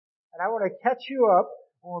And I want to catch you up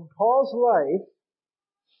on Paul's life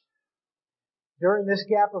during this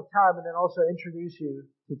gap of time and then also introduce you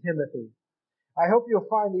to Timothy. I hope you'll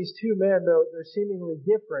find these two men, though they're seemingly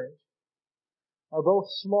different, are both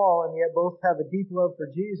small and yet both have a deep love for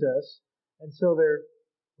Jesus, and so they're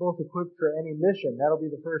both equipped for any mission. That'll be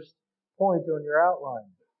the first point on your outline.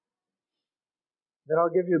 Then I'll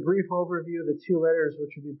give you a brief overview of the two letters,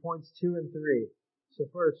 which will be points 2 and 3. So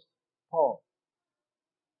first, Paul.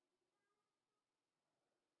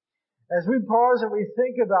 As we pause and we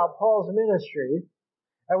think about Paul's ministry,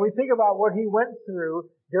 and we think about what he went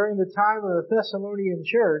through during the time of the Thessalonian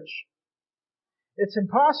church, it's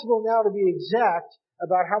impossible now to be exact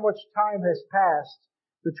about how much time has passed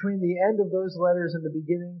between the end of those letters and the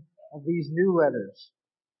beginning of these new letters.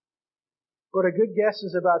 But a good guess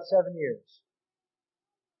is about 7 years.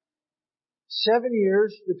 7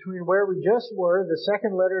 years between where we just were, the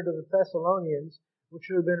second letter to the Thessalonians,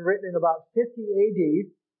 which would have been written in about 50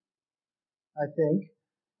 AD, I think,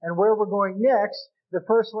 and where we're going next, the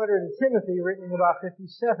first letter to Timothy, written in about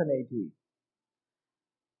 57 AD.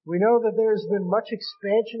 We know that there's been much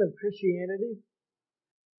expansion of Christianity.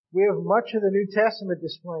 We have much of the New Testament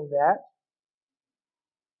displaying that.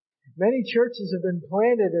 Many churches have been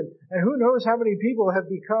planted, and who knows how many people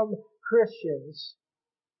have become Christians,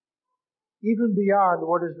 even beyond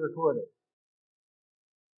what is recorded.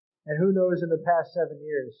 And who knows in the past 7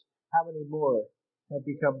 years how many more have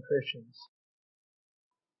become Christians.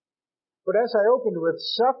 But as I opened with,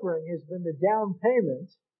 suffering has been the down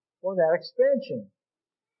payment on that expansion.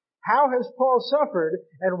 How has Paul suffered,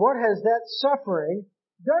 and what has that suffering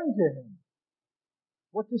done to him?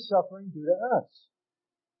 What does suffering do to us?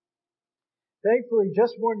 Thankfully,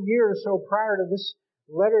 just 1 year or so prior to this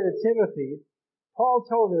letter to Timothy, Paul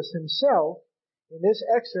told us himself, in this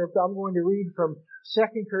excerpt I'm going to read from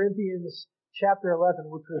 2 Corinthians chapter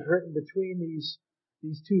 11, which was written between these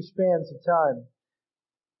two spans of time.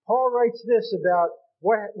 Paul writes this about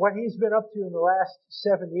what he's been up to in the last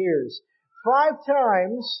 7 years. 5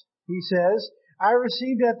 times, he says, I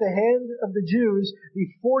received at the hand of the Jews the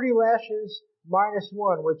 40 lashes minus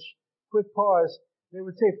 1, which, quick pause, they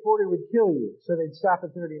would say 40 would kill you, so they'd stop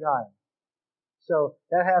at 39. So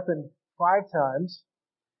that happened 5 times.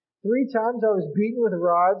 3 times I was beaten with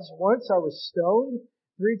rods. Once I was stoned.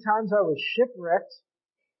 3 times I was shipwrecked.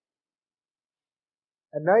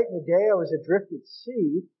 A night and a day I was adrift at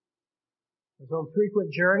sea. I was on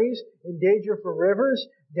frequent journeys, in danger from rivers,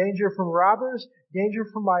 danger from robbers, danger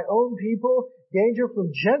from my own people, danger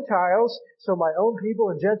from Gentiles. So my own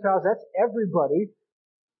people and Gentiles, that's everybody.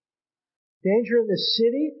 Danger in the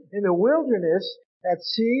city, in the wilderness, at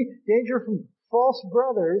sea, danger from false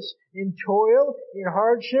brothers, in toil, in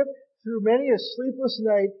hardship, through many a sleepless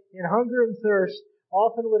night, in hunger and thirst,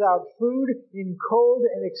 often without food, in cold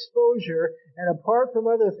and exposure, and apart from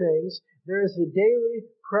other things, there is the daily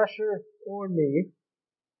pressure on me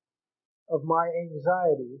of my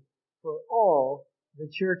anxiety for all the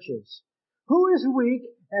churches. Who is weak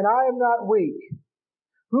and I am not weak?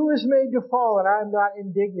 Who is made to fall and I am not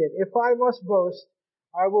indignant? If I must boast,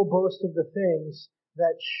 I will boast of the things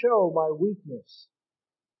that show my weakness.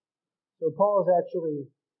 So Paul is actually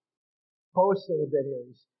boasting a bit here.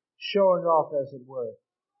 He's showing off, as it were.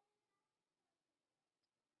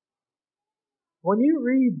 When you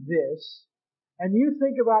read this, and you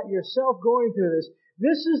think about yourself going through this,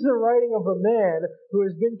 this is the writing of a man who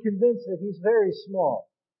has been convinced that he's very small.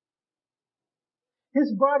 His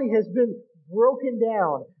body has been broken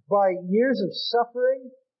down by years of suffering,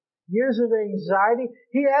 years of anxiety.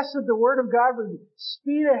 He asks that the Word of God would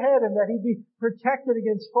speed ahead and that he be protected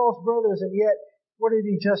against false brothers, and yet, what did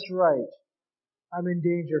he just write? I'm in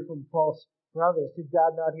danger from false brothers. Did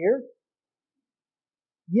God not hear?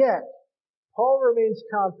 Yet, Paul remains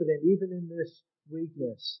confident even in this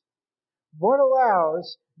weakness. What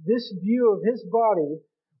allows this view of his body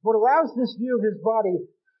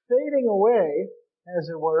fading away, as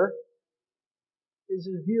it were, is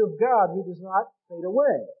his view of God who does not fade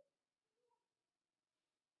away.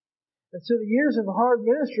 And so the years of hard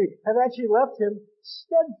ministry have actually left him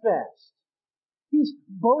steadfast. He's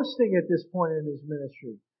boasting at this point in his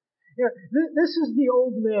ministry. You know, this is the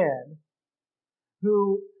old man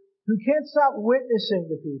who can't stop witnessing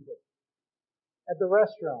to people at the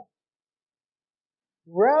restaurant.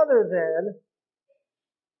 Rather than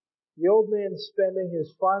the old man spending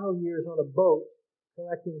his final years on a boat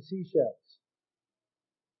collecting seashells.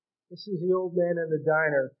 This is the old man in the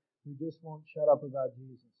diner who just won't shut up about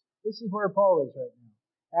Jesus. This is where Paul is right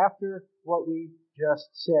now, after what we just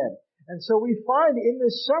said. And so we find in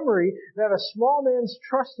this summary that a small man's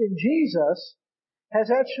trust in Jesus has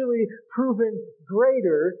actually proven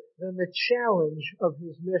greater than the challenge of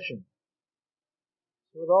his mission.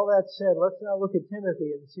 So with all that said, let's now look at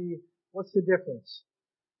Timothy and see what's the difference.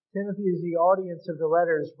 Timothy is the audience of the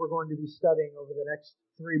letters we're going to be studying over the next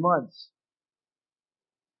 3 months.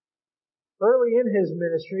 Early in his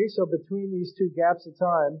ministry, so between these two gaps of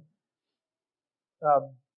time,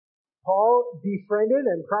 Paul befriended,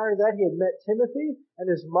 and prior to that he had met Timothy and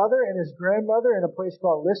his mother and his grandmother in a place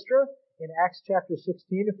called Lystra in Acts chapter 16,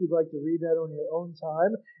 if you'd like to read that on your own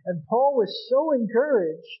time. And Paul was so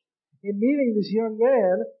encouraged in meeting this young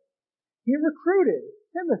man, he recruited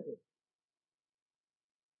Timothy.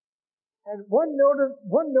 And one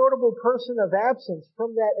notable person of absence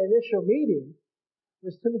from that initial meeting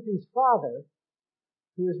was Timothy's father,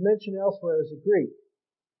 who is mentioned elsewhere as a Greek.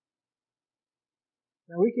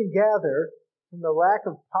 Now we can gather from the lack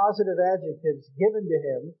of positive adjectives given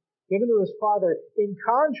to his father, in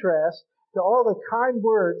contrast to all the kind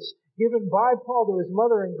words given by Paul to his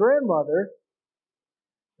mother and grandmother,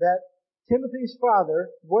 that Timothy's father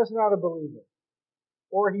was not a believer.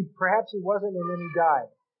 Or perhaps he wasn't, and then he died.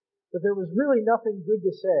 But there was really nothing good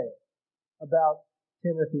to say about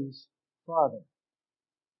Timothy's father.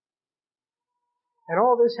 And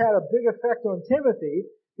all this had a big effect on Timothy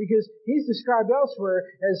because he's described elsewhere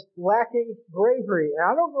as lacking bravery. And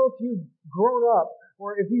I don't know if you've grown up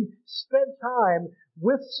or if you've spent time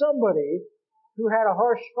with somebody who had a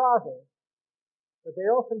harsh father, but they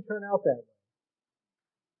often turn out that way.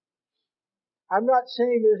 I'm not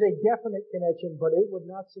saying there's a definite connection, but it would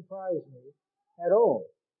not surprise me at all.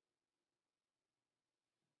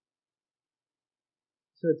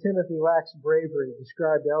 So Timothy lacks bravery,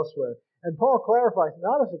 described elsewhere. And Paul clarifies,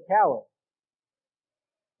 not as a coward,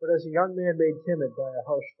 but as a young man made timid by a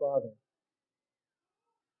harsh father.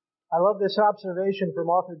 I love this observation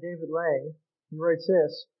from author David Lang. He writes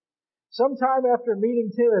this: sometime after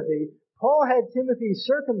meeting Timothy, Paul had Timothy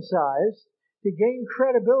circumcised to gain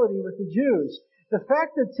credibility with the Jews. The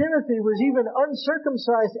fact that Timothy was even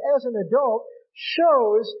uncircumcised as an adult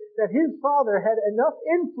shows that his father had enough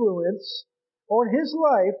influence on his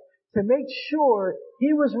life to make sure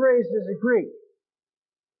he was raised as a Greek.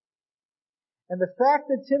 And the fact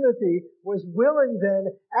that Timothy was willing then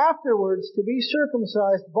afterwards to be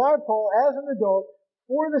circumcised by Paul as an adult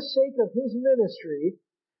for the sake of his ministry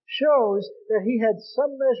shows that he had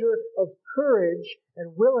some measure of courage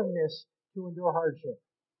and willingness to endure hardship.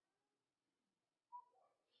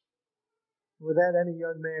 With that, any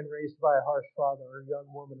young man raised by a harsh father or a young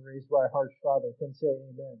woman raised by a harsh father can say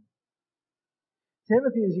amen.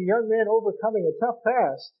 Timothy is a young man overcoming a tough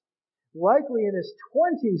past, likely in his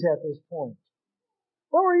 20s at this point.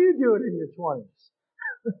 What were you doing in your 20s?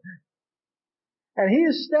 And he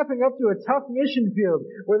is stepping up to a tough mission field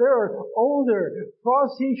where there are older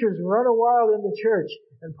false teachers running wild in the church,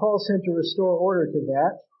 and Paul sent to restore order to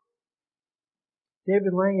that.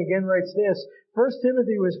 David Lang again writes this: 1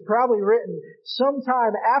 Timothy was probably written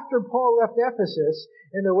sometime after Paul left Ephesus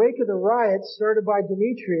in the wake of the riots started by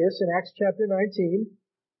Demetrius in Acts chapter 19.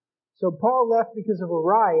 So Paul left because of a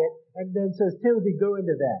riot and then says, Timothy, go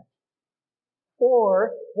into that.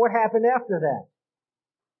 Or what happened after that?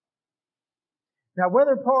 Now,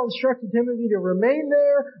 whether Paul instructed Timothy to remain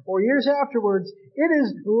there or years afterwards, it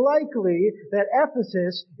is likely that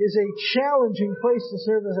Ephesus is a challenging place to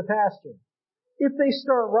serve as a pastor. If they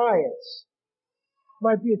start riots,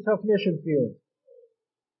 might be a tough mission field.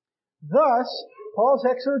 Thus, Paul's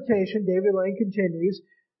exhortation, David Lang continues,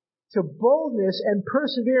 to boldness and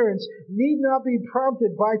perseverance need not be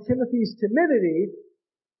prompted by Timothy's timidity,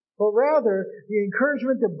 but rather the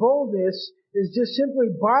encouragement to boldness is just simply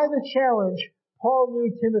by the challenge Paul knew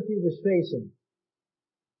Timothy was facing.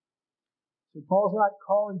 So Paul's not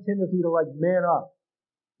calling Timothy to man up.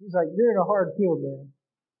 He's like, you're in a hard field, man.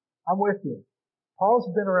 I'm with you. Paul's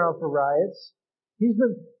been around for riots. He's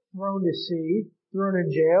been thrown to sea, thrown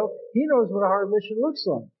in jail. He knows what a hard mission looks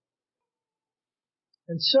like.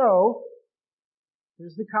 And so,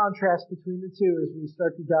 there's the contrast between the two as we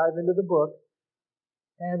start to dive into the book.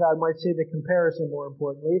 And I might say the comparison more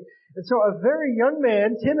importantly. And so a very young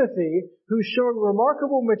man, Timothy, who's shown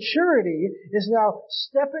remarkable maturity, is now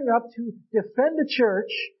stepping up to defend the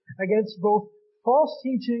church against both false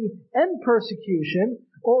teaching and persecution,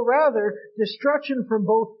 or rather, destruction from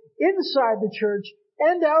both inside the church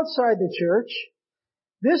and outside the church.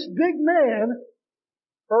 This big man,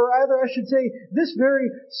 or rather I should say, this very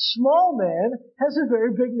small man has a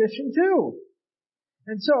very big mission too.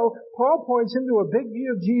 And so, Paul points him to a big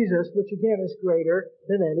view of Jesus, which again is greater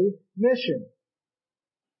than any mission.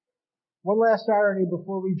 One last irony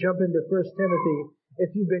before we jump into 1 Timothy, if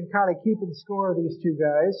you've been kind of keeping score of these two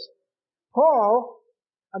guys. Paul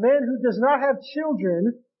a man who does not have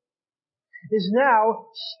children, is now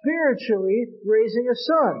spiritually raising a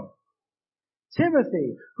son.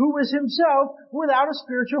 Timothy, who was himself without a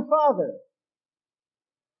spiritual father.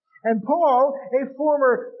 And Paul, a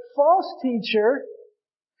former false teacher,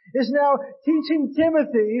 is now teaching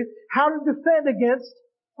Timothy how to defend against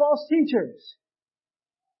false teachers.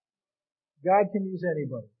 God can use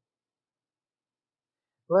anybody.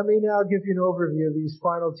 Let me now give you an overview of these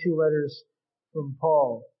final two letters from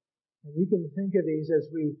Paul. And you can think of these as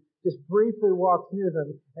we just briefly walk through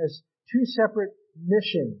them as two separate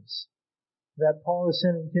missions that Paul is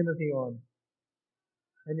sending Timothy on.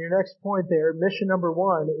 And your next point there, mission number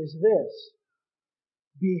 1, is this: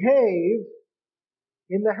 behave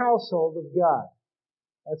in the household of God.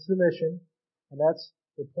 That's the mission, and that's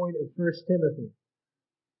the point of 1 Timothy.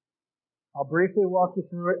 I'll briefly walk you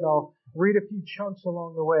through it, and I'll read a few chunks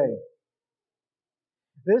along the way.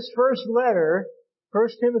 This first letter, 1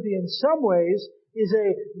 Timothy, in some ways, is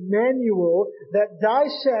a manual that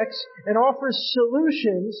dissects and offers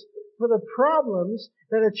solutions for the problems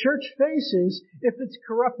that a church faces if it's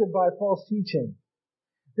corrupted by false teaching.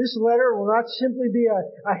 This letter will not simply be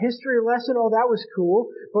a history lesson, oh, that was cool,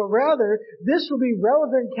 but rather, this will be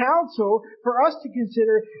relevant counsel for us to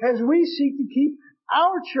consider as we seek to keep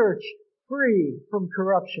our church free from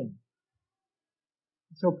corruption.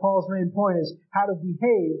 So Paul's main point is how to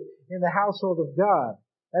behave in the household of God.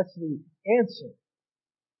 That's the answer.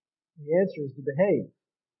 The answer is to behave.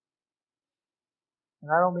 And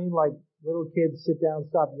I don't mean like little kids sit down,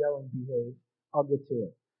 stop yelling, behave. I'll get to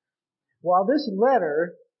it. While this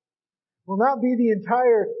letter will not be the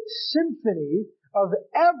entire symphony of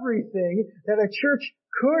everything that a church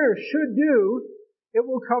could or should do, it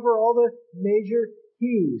will cover all the major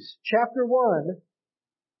keys. Chapter 1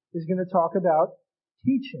 is going to talk about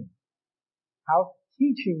teaching. How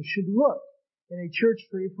teaching should look in a church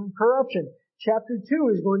free from corruption. Chapter 2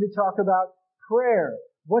 is going to talk about prayer.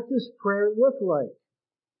 What does prayer look like?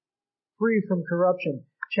 Free from corruption.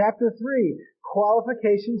 Chapter 3,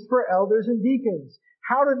 qualifications for elders and deacons.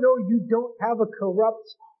 How to know you don't have a corrupt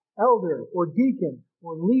elder or deacon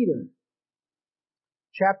or leader.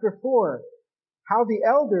 Chapter 4, how the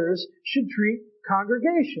elders should treat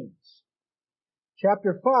congregations.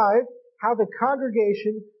 Chapter 5, how the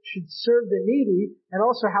congregation should serve the needy and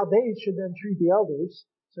also how they should then treat the elders.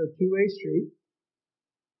 So two-way street.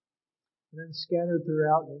 And then scattered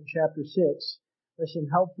throughout in chapter 6, there's some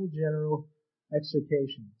helpful general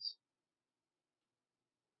exhortations.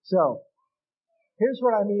 So, here's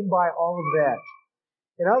what I mean by all of that.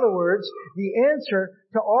 In other words, the answer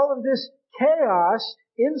to all of this chaos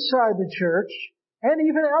inside the church and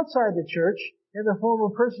even outside the church in the form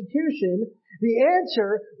of persecution, the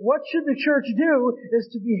answer, what should the church do, is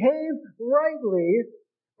to behave rightly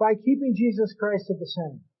by keeping Jesus Christ at the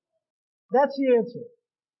center. That's the answer.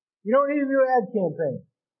 You don't need to do an ad campaign.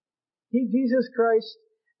 Keep Jesus Christ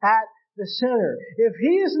at the center. If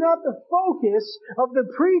He is not the focus of the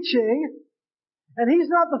preaching, and He's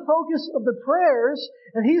not the focus of the prayers,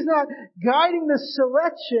 and He's not guiding the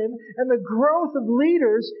selection and the growth of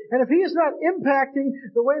leaders, and if He is not impacting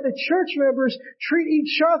the way the church members treat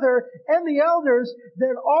each other and the elders,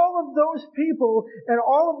 then all of those people and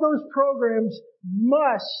all of those programs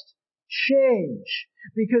must change.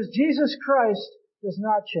 Because Jesus Christ does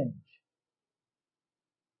not change.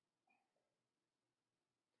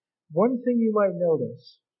 One thing you might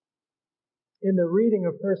notice in the reading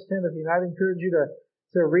of 1 Timothy, and I'd encourage you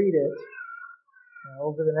to read it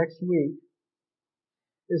over the next week,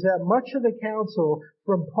 is that much of the counsel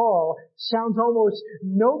from Paul sounds almost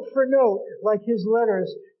note for note like his letters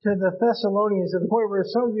to the Thessalonians, to the point where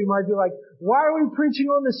some of you might be like, why are we preaching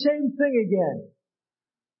on the same thing again?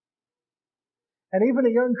 And even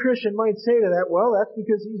a young Christian might say to that, well, that's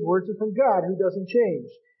because these words are from God who doesn't change.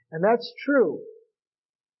 And that's true.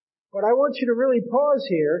 But I want you to really pause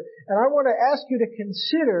here, and I want to ask you to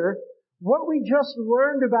consider what we just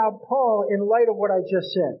learned about Paul in light of what I just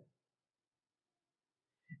said.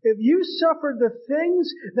 If you suffered the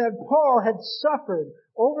things that Paul had suffered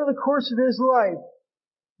over the course of his life,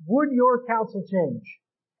 would your counsel change?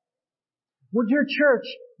 Would your church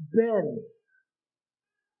bend?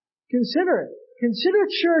 Consider it. Consider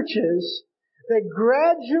churches that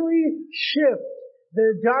gradually shift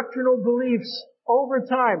their doctrinal beliefs over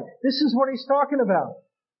time. This is what he's talking about.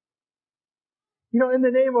 In the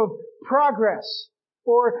name of progress.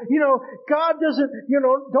 Or, God doesn't,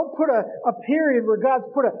 don't put a period where God's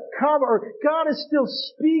put a comma, or God is still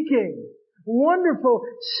speaking wonderful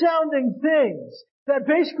sounding things that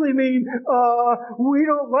basically mean, we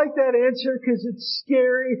don't like that answer because it's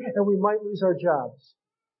scary and we might lose our jobs.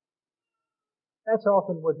 That's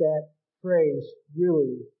often what that phrase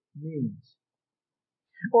really means.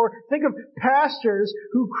 Or think of pastors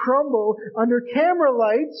who crumble under camera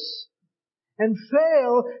lights and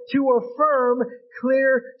fail to affirm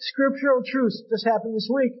clear scriptural truths. Just happened this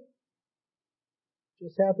week.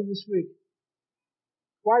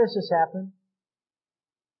 Why does this happen?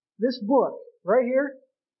 This book, right here,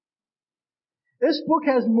 this book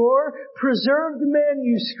has more preserved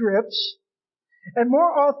manuscripts and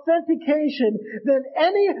more authentication than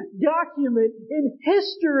any document in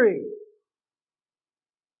history.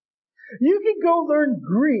 You can go learn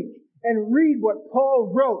Greek and read what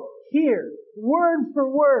Paul wrote here, word for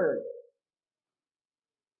word.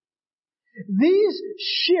 These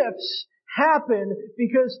shifts happen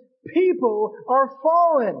because people are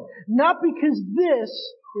fallen, not because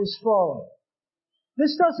this is fallen.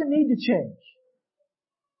 This doesn't need to change.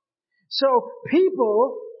 So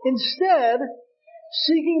people, instead,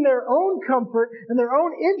 seeking their own comfort and their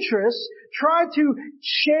own interests, try to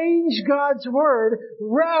change God's Word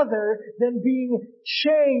rather than being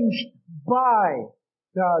changed by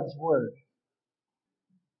God's Word.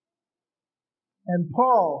 And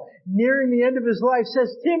Paul, nearing the end of his life,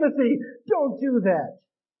 says, Timothy, don't do that.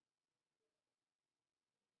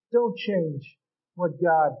 Don't change what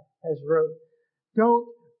God has wrote. Don't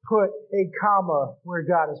put a comma where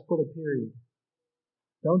God has put a period.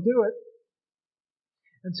 Don't do it.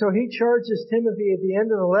 And so he charges Timothy at the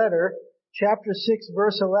end of the letter, chapter 6,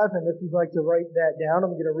 verse 11, if you'd like to write that down.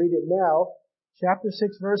 I'm going to read it now. Chapter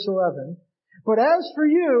 6, verse 11. But as for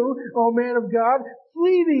you, O man of God,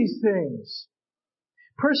 flee these things.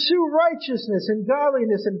 Pursue righteousness and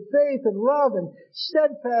godliness and faith and love and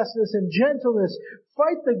steadfastness and gentleness.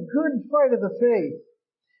 Fight the good fight of the faith.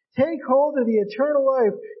 Take hold of the eternal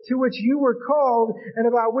life to which you were called and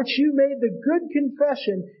about which you made the good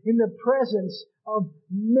confession in the presence of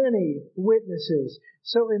many witnesses.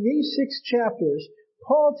 So in these 6 chapters,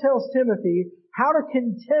 Paul tells Timothy how to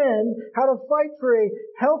contend, how to fight for a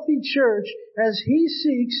healthy church as he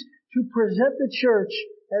seeks to present the church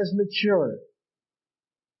as mature.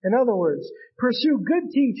 In other words, pursue good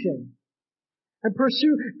teaching and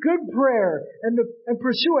pursue good prayer and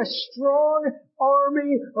pursue a strong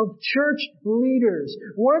army of church leaders,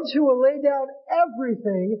 ones who will lay down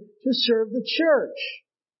everything to serve the church.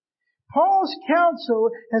 Paul's counsel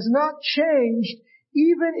has not changed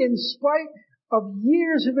even in spite of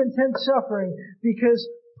years of intense suffering because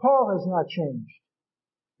Paul has not changed.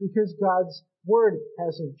 Because God's Word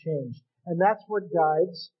hasn't changed. And that's what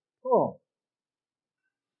guides Paul.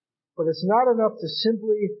 But it's not enough to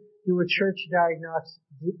simply do a church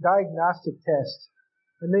diagnostic test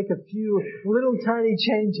and make a few little tiny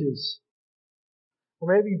changes.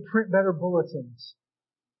 Or maybe print better bulletins.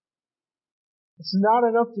 It's not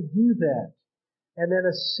enough to do that and then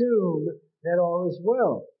assume that all is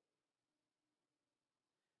well.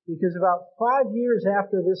 Because about 5 years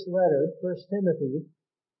after this letter, 1 Timothy,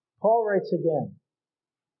 Paul writes again.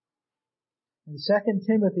 And 2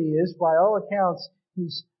 Timothy is, by all accounts,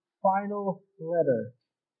 his final letter.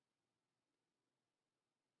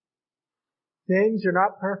 Things are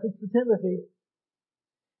not perfect for Timothy.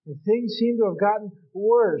 And things seem to have gotten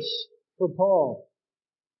worse for Paul.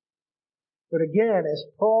 But again, as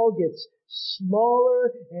Paul gets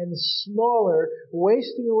smaller and smaller,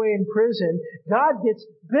 wasting away in prison, God gets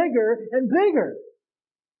bigger and bigger.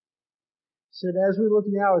 So as we look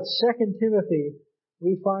now at 2 Timothy,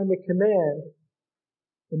 we find the command,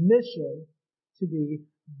 the mission, to be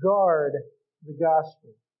guard the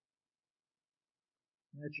gospel.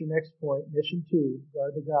 And that's your next point, mission 2,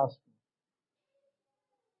 guard the gospel.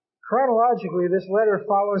 Chronologically, this letter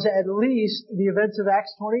follows at least the events of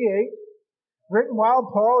Acts 28, written while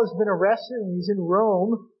Paul has been arrested and he's in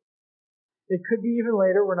Rome. It could be even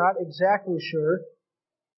later, we're not exactly sure.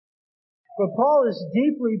 But Paul is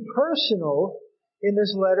deeply personal in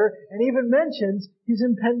this letter and even mentions his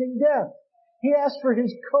impending death. He asks for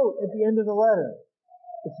his coat at the end of the letter.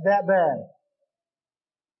 It's that bad.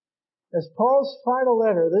 As Paul's final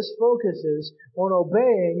letter, this focuses on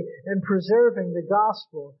obeying and preserving the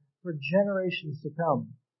gospel for generations to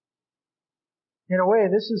come. In a way,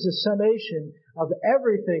 this is a summation of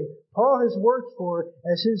everything Paul has worked for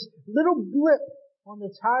as his little blip on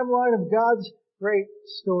the timeline of God's great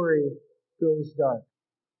story goes dark.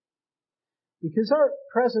 Because our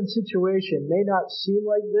present situation may not seem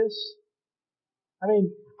like this. I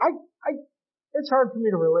mean, it's hard for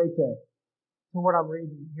me to relate to what I'm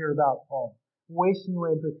reading here about Paul. Wasting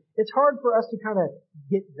away. It's hard for us to kind of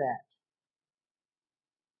get that.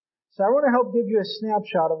 So I want to help give you a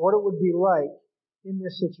snapshot of what it would be like in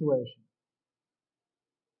this situation.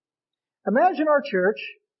 Imagine our church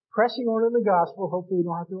pressing on in the gospel. Hopefully you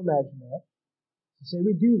don't have to imagine that. So say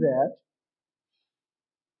we do that.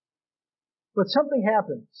 But something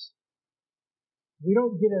happens. We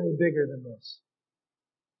don't get any bigger than this.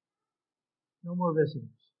 No more visitors.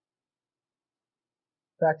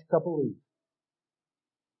 In fact, a couple leave.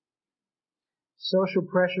 Social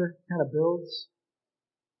pressure kind of builds.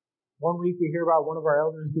 One week we hear about one of our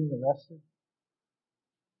elders getting arrested.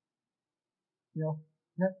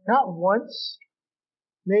 Not once,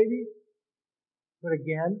 maybe, but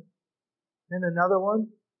again. Then another one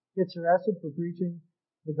gets arrested for preaching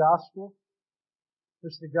the gospel,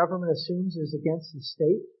 which the government assumes is against the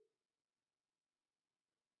state.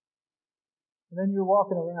 And then you're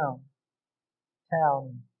walking around town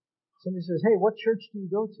and somebody says, "Hey, what church do you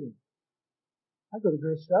go to?" "I go to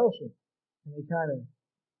Grace Fellowship." And they kind of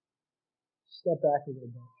step back a little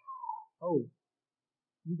bit. "Oh,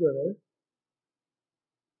 you go there?"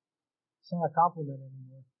 It's not a compliment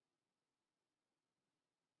anymore.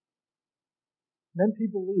 Then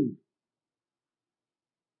people leave.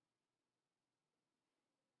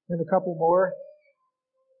 Then a couple more.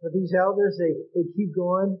 But these elders, they keep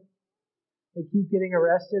going. They keep getting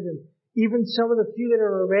arrested. And even some of the few that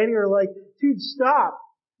are remaining are like, "Dude, stop.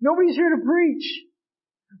 Nobody's here to preach.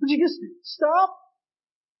 Would you just stop?"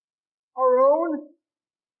 Our own.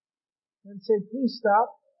 And say, "Please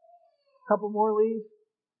stop." A couple more leave.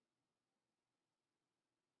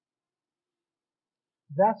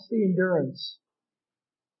 That's the endurance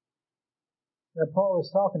that Paul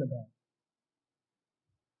is talking about.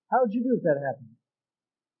 How would you do if that happened?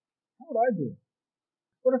 How would I do?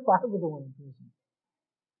 What if I were the one in prison?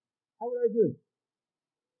 How would I do?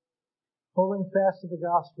 Holding fast to the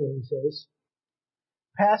gospel, he says.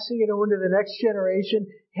 Passing it on to the next generation,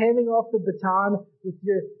 handing off the baton with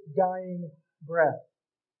your dying breath.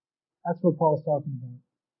 That's what Paul's talking about.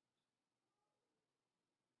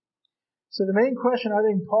 So the main question I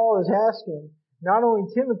think Paul is asking, not only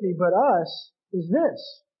Timothy, but us, is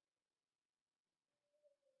this.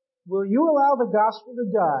 Will you allow the gospel to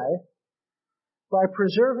die by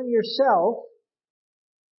preserving yourself,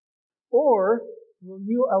 or will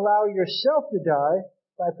you allow yourself to die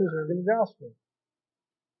by preserving the gospel?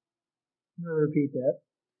 I'm going to repeat that.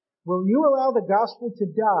 Will you allow the gospel to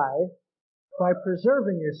die by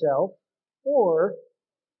preserving yourself, or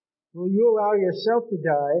will you allow yourself to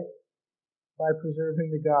die by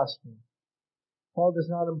preserving the gospel? Paul does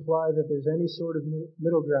not imply that there's any sort of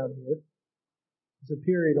middle ground here. There's a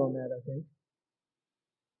period on that, I think.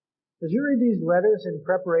 As you read these letters in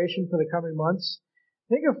preparation for the coming months,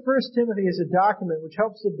 think of 1 Timothy as a document which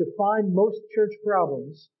helps to define most church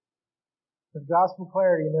problems with gospel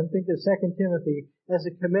clarity, and then think of 2 Timothy as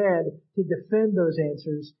a command to defend those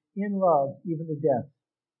answers in love, even to death.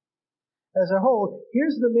 As a whole,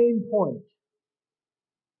 here's the main point.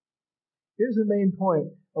 Here's the main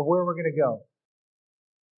point of where we're going to go.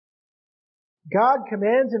 God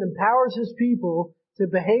commands and empowers His people to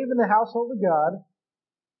behave in the household of God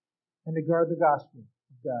and to guard the gospel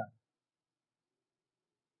of God.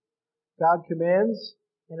 God commands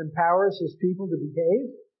and empowers His people to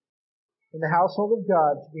behave in the household of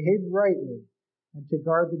God, to behave rightly, and to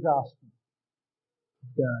guard the gospel of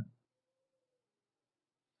God.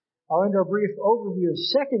 I'll end our brief overview of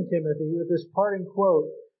 2 Timothy with this parting quote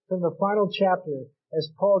from the final chapter as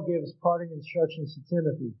Paul gives parting instructions to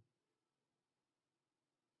Timothy.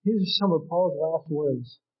 These are some of Paul's last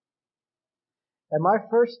words. At my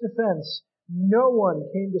first defense, no one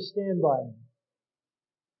came to stand by me,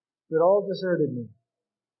 but all deserted me.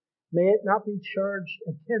 May it not be charged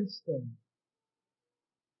against them.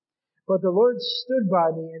 But the Lord stood by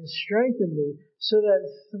me and strengthened me so that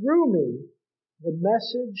through me the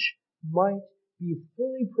message might be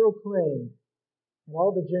fully proclaimed and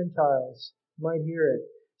all the Gentiles might hear it.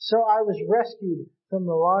 So I was rescued from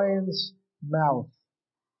the lion's mouth.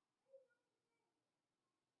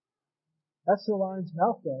 That's the lion's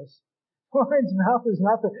mouth, guys. The lion's mouth is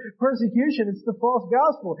not the persecution, it's the false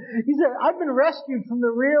gospel. He said, I've been rescued from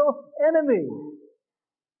the real enemy.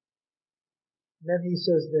 And then he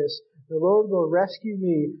says this, the Lord will rescue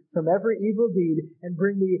me from every evil deed and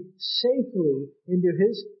bring me safely into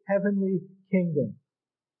His heavenly kingdom.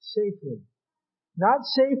 Safely. Not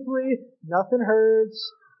safely, nothing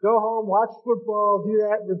hurts, go home, watch football, do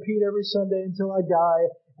that, repeat every Sunday until I die,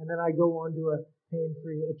 and then I go on to a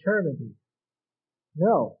pain-free eternity.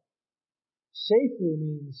 No. Safely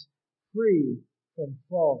means free from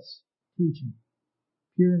false teaching.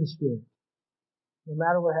 Pure in spirit. No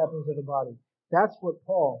matter what happens to the body. That's what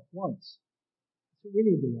Paul wants. That's what we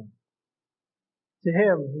need to want. To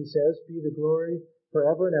Him, he says, be the glory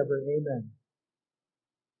forever and ever. Amen.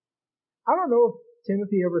 I don't know if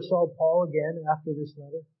Timothy ever saw Paul again after this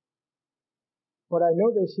letter, but I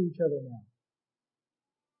know they see each other now.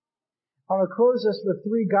 I want to close this with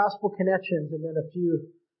 3 gospel connections and then a few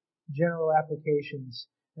general applications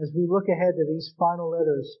as we look ahead to these final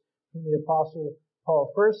letters from the Apostle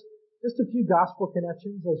Paul. First, just a few gospel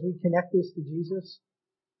connections as we connect this to Jesus.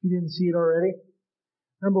 If you didn't see it already.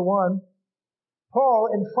 Number 1, Paul,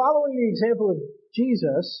 in following the example of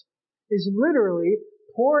Jesus, is literally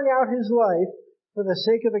pouring out his life for the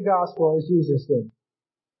sake of the gospel as Jesus did.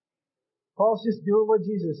 Paul's just doing what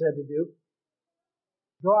Jesus had to do.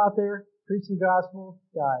 Go out there, preach the gospel,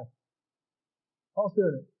 die. Paul's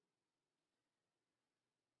doing it.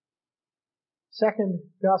 Second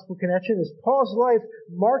gospel connection is Paul's life,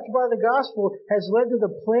 marked by the gospel, has led to the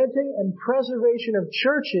planting and preservation of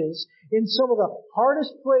churches in some of the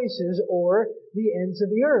hardest places or the ends of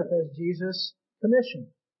the earth, as Jesus commissioned.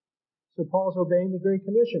 So Paul's obeying the Great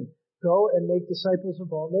Commission. Go and make disciples of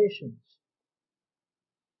all nations.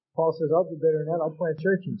 Paul says, I'll do better than that. I'll plant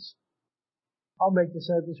churches. I'll make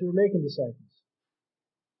disciples who are making disciples.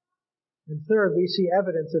 And third, we see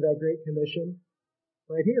evidence of that Great Commission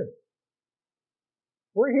right here.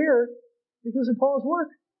 We're here because of Paul's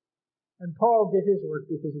work. And Paul did his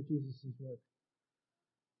work because of Jesus' work.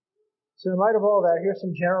 So in light of all that, here's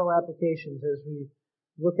some general applications as we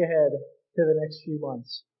look ahead to the next few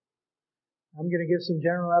months. I'm going to give some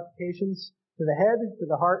general applications to the head, to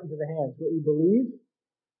the heart, and to the hands. What you believe,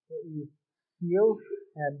 what you feel,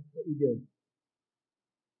 and what you do.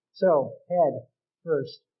 So, head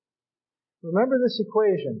first. Remember this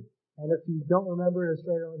equation. And if you don't remember it, it's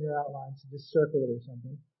right on your outline, so just circle it or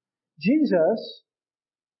something. Jesus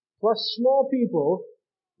plus small people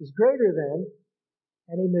is greater than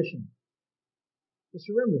any mission. Just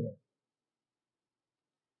remember that.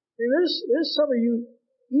 And there's some of you,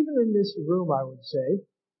 even in this room, I would say,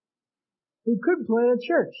 who could plant a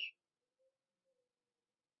church.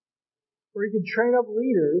 Or you could train up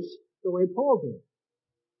leaders the way Paul did.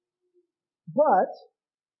 But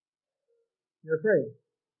you're afraid.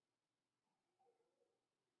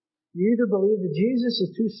 You either believe that Jesus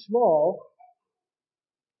is too small,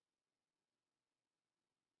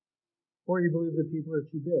 or you believe that people are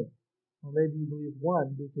too big. Or maybe you believe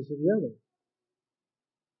one because of the other.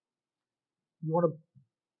 You want to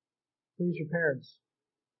please your parents.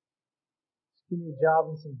 Just give me a job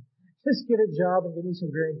and just get a job and give me some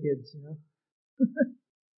grandkids, you know.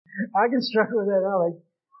 I can struggle with that now. Like,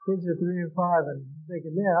 kids are 3 and 5 and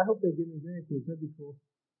thinking, man, I hope they give me grandkids. That'd be cool.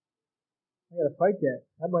 I gotta fight that.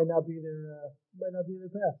 That might not be their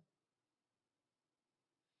path.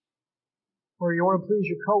 Or you want to please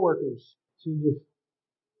your coworkers, so you just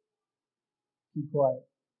keep quiet.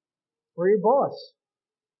 Or your boss.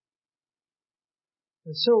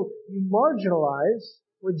 And so you marginalize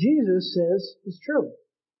what Jesus says is true.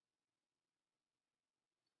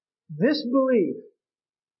 This belief,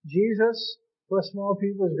 Jesus plus small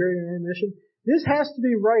people is greater than any mission, this has to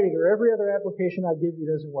be writing or every other application I give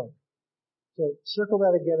you doesn't work. So circle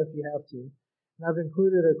that again if you have to. And I've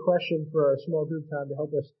included a question for our small group time to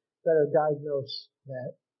help us better diagnose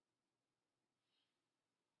that.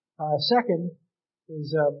 Second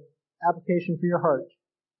is application for your heart.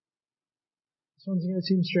 This one's going to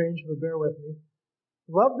seem strange, but bear with me.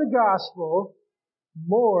 Love the gospel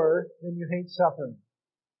more than you hate suffering.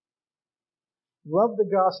 Love the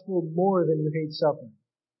gospel more than you hate suffering.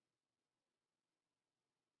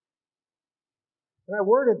 And I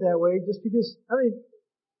word it that way just because,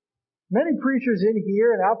 many preachers in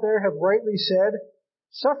here and out there have rightly said,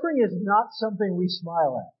 suffering is not something we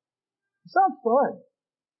smile at. It's not fun.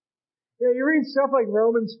 You read stuff like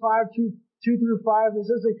Romans 5, 2 through 5, it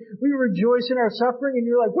says, like, we rejoice in our suffering, and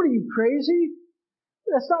you're like, what are you, crazy?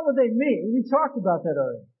 That's not what they mean. We talked about that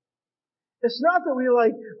already. It's not that we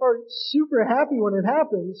are super happy when it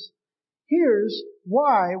happens. Here's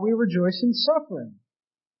why we rejoice in suffering.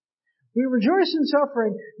 We rejoice in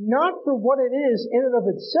suffering not for what it is in and of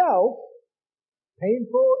itself,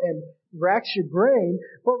 painful and racks your brain,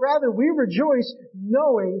 but rather we rejoice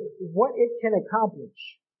knowing what it can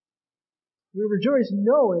accomplish. We rejoice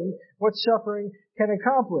knowing what suffering can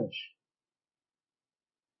accomplish.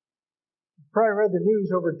 You probably read the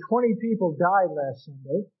news, over 20 people died last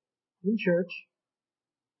Sunday in church.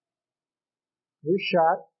 They were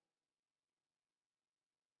shot.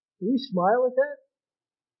 Do we smile at that?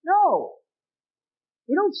 No!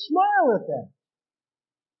 We don't smile at that.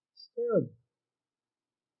 It's terrible.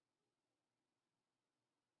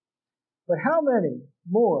 But how many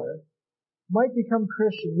more might become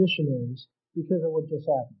Christian missionaries because of what just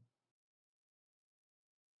happened?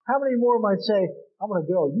 How many more might say, I'm going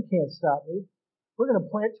to go, you can't stop me. We're going to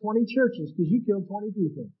plant 20 churches because you killed 20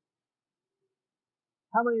 people.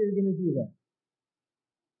 How many are going to do that?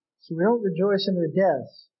 So we don't rejoice in their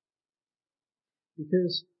deaths,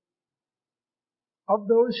 because of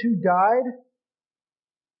those who died,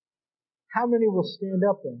 how many will stand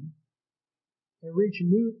up then and reach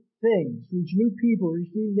new things, reach new people,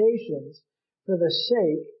 reach new nations for the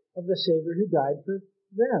sake of the Savior who died for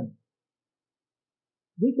them?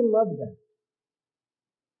 We can love them.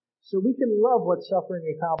 So we can love what suffering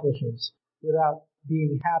accomplishes without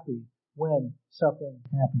being happy when suffering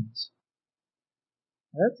happens.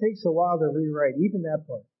 And that takes a while to rewrite, even that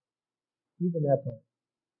part. Even that part.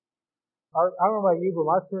 I don't know about you, but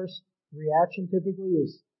my first reaction typically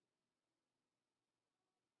is,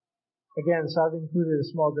 again, so I've included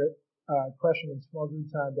a small question in small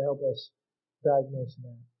group time to help us diagnose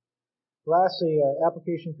that. Lastly,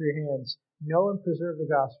 application for your hands. Know and preserve the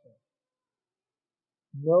gospel.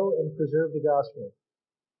 Know and preserve the gospel.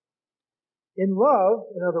 In love,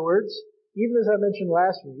 in other words, even as I mentioned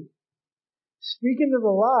last week, speak into the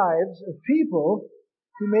lives of people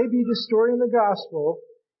who may be distorting the gospel,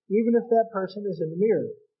 even if that person is in the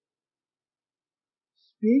mirror.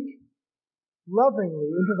 Speak lovingly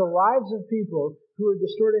into the lives of people who are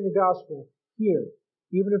distorting the gospel here,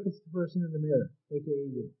 even if it's the person in the mirror, aka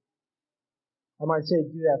you. I might say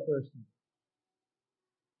do that first.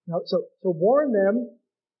 Now, so warn them.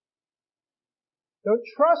 Don't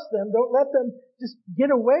trust them. Don't let them just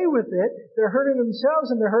get away with it. They're hurting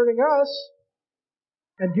themselves and they're hurting us.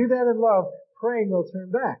 And do that in love, praying they'll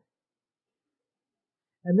turn back.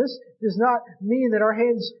 And this does not mean that our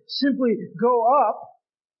hands simply go up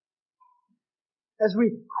as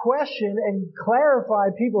we question and clarify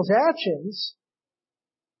people's actions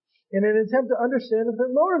in an attempt to understand if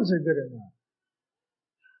their motives are good or not.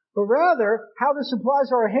 But rather, how this applies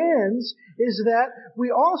to our hands is that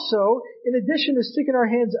we also, in addition to sticking our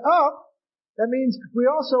hands up, that means we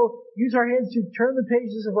also use our hands to turn the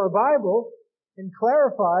pages of our Bible and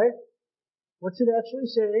clarify what's it actually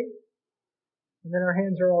saying. And then our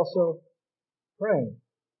hands are also praying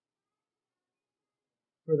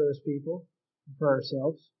for those people and for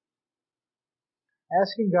ourselves.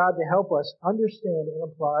 Asking God to help us understand and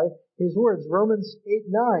apply His words. Romans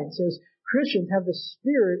 8:9 says, Christians have the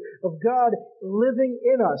Spirit of God living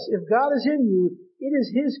in us. If God is in you, it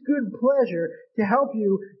is His good pleasure to help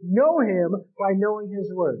you know Him by knowing His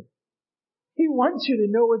Word. He wants you to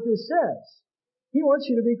know what this says. He wants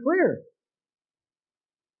you to be clear.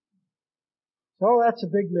 So that's a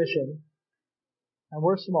big mission, and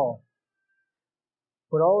we're small.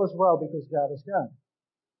 But all is well because God is God.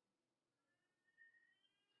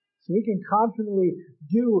 So we can confidently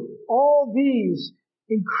do all these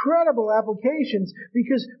incredible applications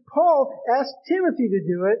because Paul asked Timothy to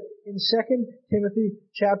do it in 2 Timothy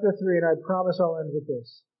chapter 3, and I promise I'll end with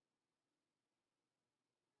this.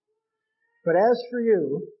 But as for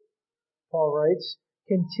you, Paul writes,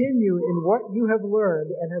 continue in what you have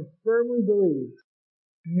learned and have firmly believed,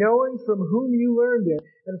 knowing from whom you learned it,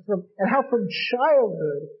 and how from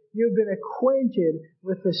childhood you have been acquainted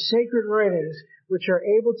with the sacred writings, which are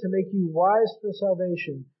able to make you wise for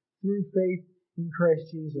salvation through faith in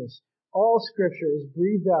Christ Jesus. All Scripture is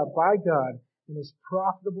breathed out by God and is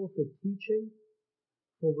profitable for teaching,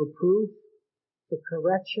 for reproof, for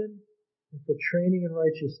correction, and for training in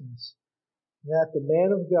righteousness, that the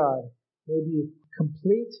man of God may be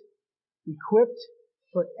complete, equipped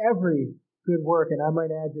for every good work, and I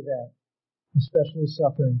might add to that, especially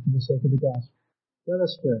suffering for the sake of the gospel. Let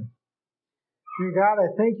us pray. Dear God,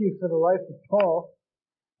 I thank you for the life of Paul.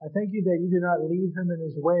 I thank you that you did not leave him in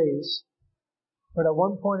his ways, but at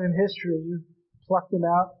one point in history you plucked him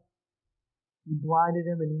out, you blinded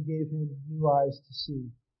him, and you gave him new eyes to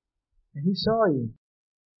see. And he saw you.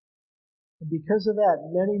 And because of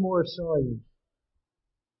that, many more saw you.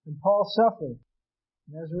 And Paul suffered.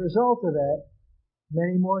 And as a result of that,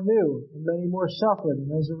 many more knew, and many more suffered.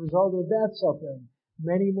 And as a result of that suffering,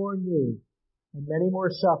 many more knew, and many more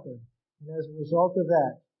suffered. And as a result of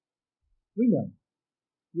that, we know.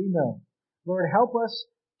 We know. Lord, help us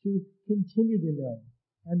to continue to know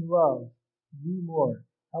and love you more.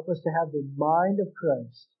 Help us to have the mind of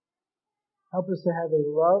Christ. Help us to have a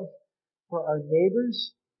love for our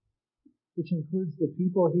neighbors, which includes the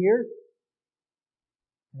people here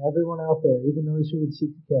and everyone out there, even those who would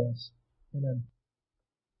seek to kill us. Amen.